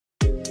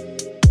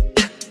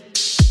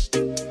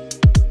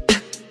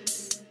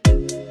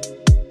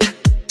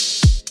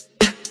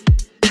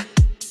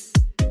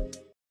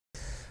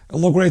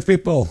Hello great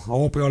people, I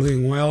hope you are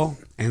doing well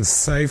and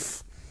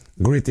safe.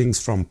 Greetings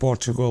from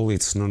Portugal,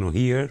 it's Nuno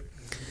here.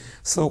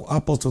 So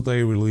Apple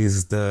today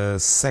released the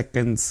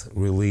second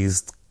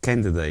released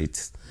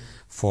candidate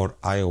for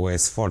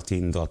iOS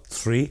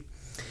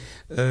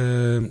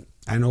 14.3.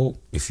 I know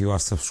if you are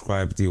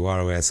subscribed you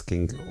are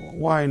asking,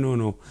 why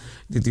Nuno,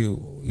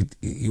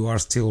 you are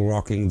still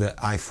rocking the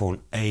iPhone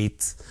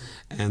 8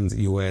 and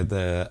you had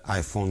the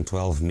iPhone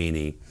 12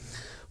 mini.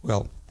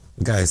 Well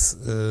guys,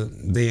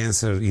 the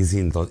answer is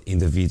in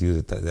the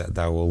video that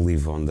I will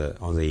leave on the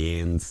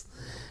end,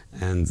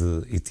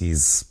 and it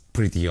is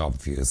pretty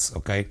obvious.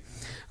 Okay,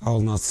 I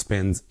will not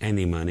spend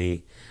any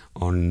money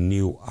on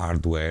new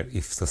hardware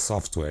if the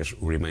software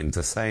remains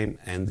the same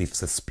and if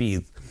the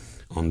speed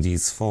on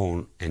this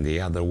phone and the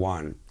other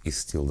one is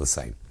still the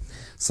same.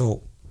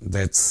 So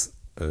that's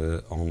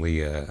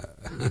only a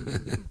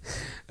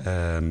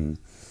a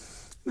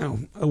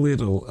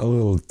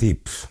little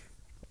tip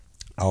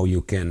how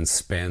you can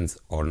spend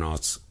or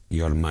not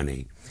your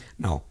money.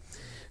 Now,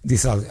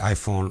 this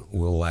iPhone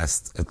will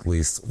last at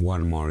least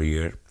one more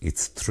year.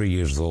 It's 3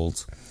 years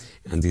old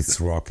and it's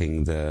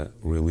rocking the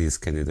release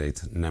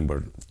candidate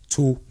number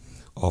 2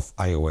 of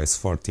iOS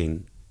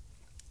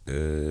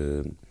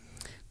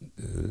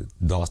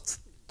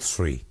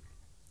 14.3.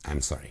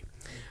 I'm sorry.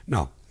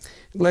 Now,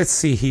 let's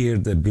see here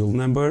the build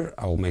number.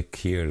 I'll make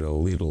here a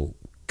little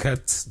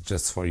cut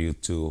just for you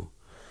to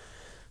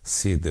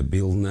see the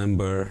build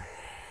number.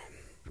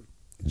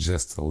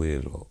 Just a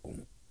little.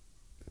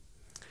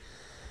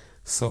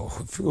 So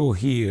if you go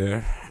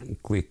here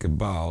and click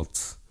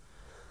about,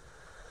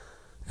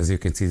 as you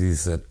can see,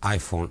 this is an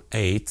iPhone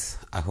 8.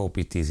 I hope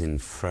it is in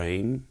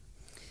frame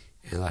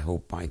and I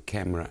hope my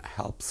camera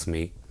helps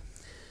me.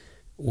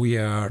 We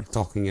are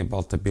talking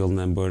about the build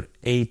number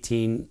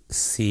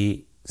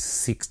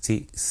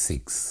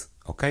 18C66.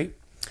 Okay,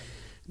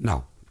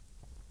 now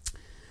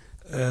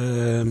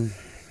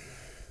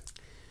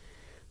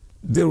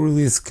the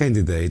release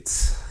candidate,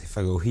 if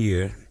I go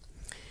here,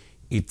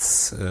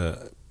 it's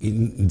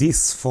in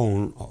this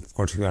phone. Of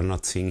course you are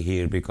not seeing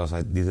here because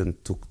I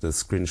didn't took the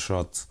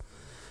screenshot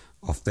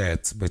of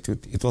that, but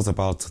it was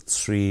about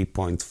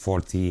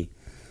 3.40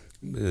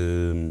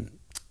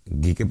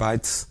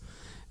 gigabytes,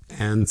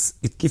 and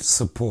it gives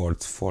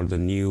support for the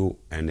new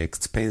and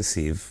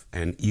expensive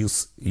and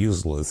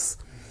useless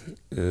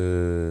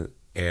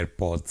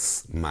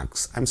AirPods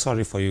Max. I'm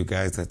sorry for you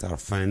guys that are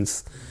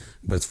fans,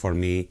 but for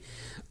me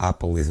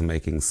Apple is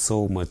making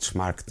so much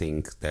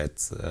marketing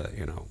that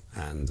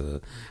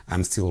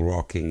I'm still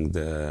rocking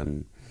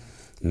the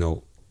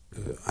not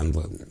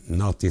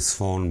this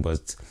phone,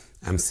 but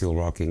I'm still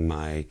rocking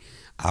my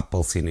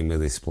Apple Cinema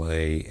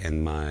display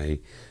and my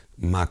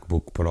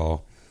MacBook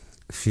Pro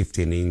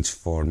 15-inch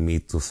for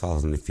mid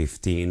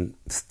 2015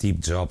 Steve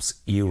Jobs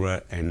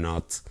era, and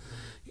not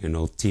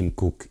Tim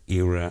Cook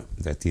era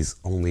that is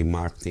only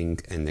marketing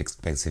and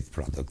expensive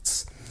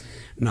products.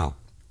 Now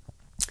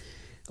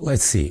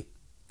let's see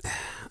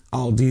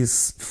how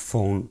this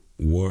phone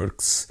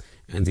works,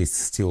 and it's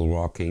still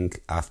rocking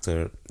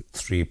after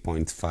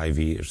 3.5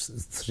 years,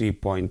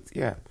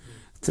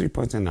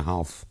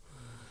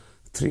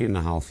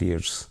 3.5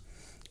 years,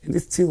 and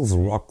it still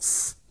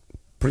rocks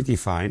pretty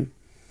fine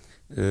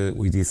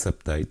with this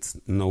update.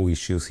 No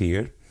issues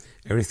here,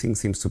 everything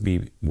seems to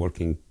be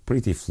working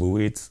pretty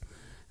fluid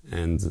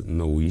and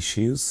no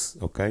issues.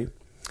 Okay,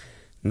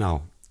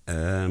 now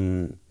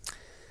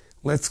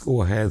let's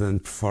go ahead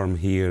and perform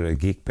here a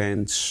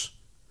Geekbench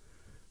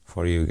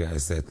for you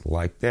guys that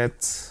like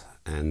that.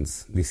 And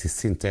this is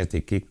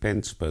synthetic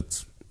Geekbench,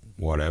 but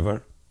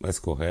whatever, let's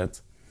go ahead.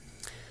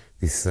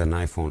 This is an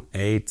iPhone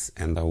 8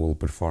 and I will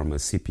perform a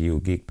CPU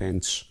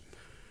Geekbench,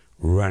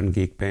 run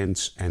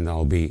Geekbench, and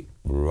I'll be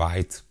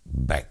right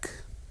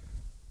back.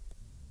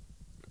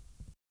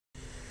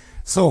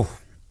 So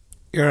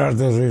here are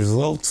the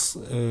results.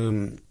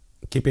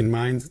 Keep in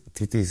mind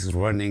it is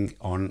running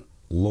on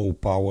low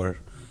power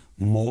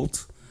mode,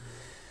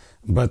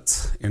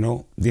 but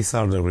these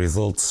are the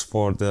results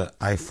for the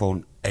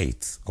iPhone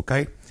 8.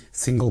 Okay,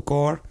 single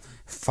core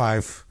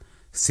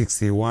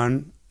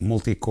 561,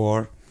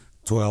 multi-core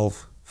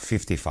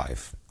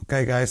 1255.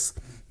 Okay guys,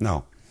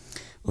 now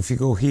if you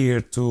go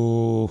here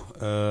to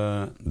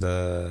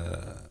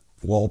the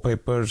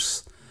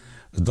wallpapers,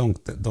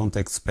 don't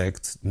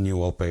expect new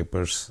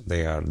wallpapers,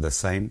 they are the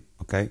same.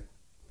 Okay,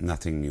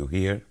 nothing new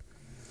here,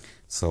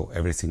 so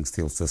everything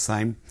still the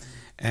same.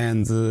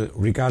 And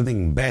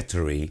regarding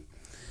battery,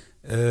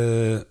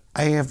 I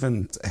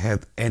haven't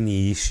had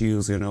any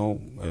issues,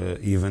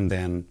 even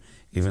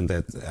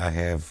that I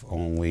have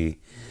only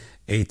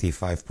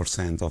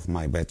 85% of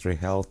my battery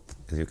health,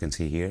 as you can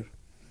see here,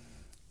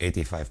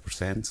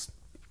 85%.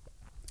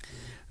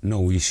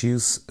 No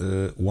issues.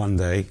 One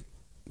day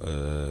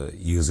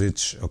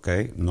usage,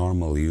 okay,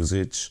 normal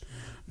usage,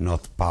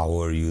 not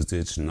power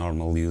usage,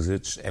 normal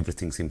usage,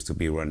 everything seems to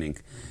be running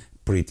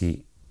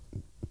pretty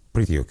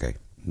okay.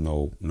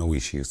 No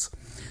issues.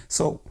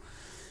 So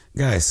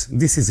guys,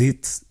 this is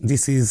it.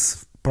 This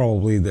is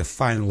probably the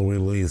final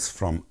release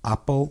from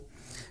Apple.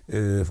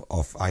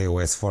 of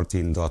iOS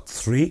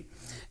 14.3,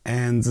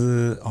 and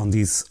on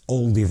this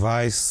old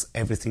device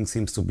everything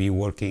seems to be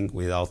working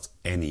without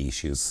any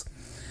issues.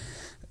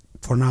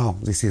 For now,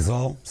 this is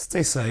all.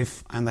 Stay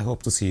safe, and I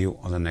hope to see you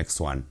on the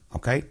next one.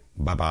 Okay?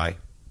 Bye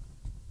bye.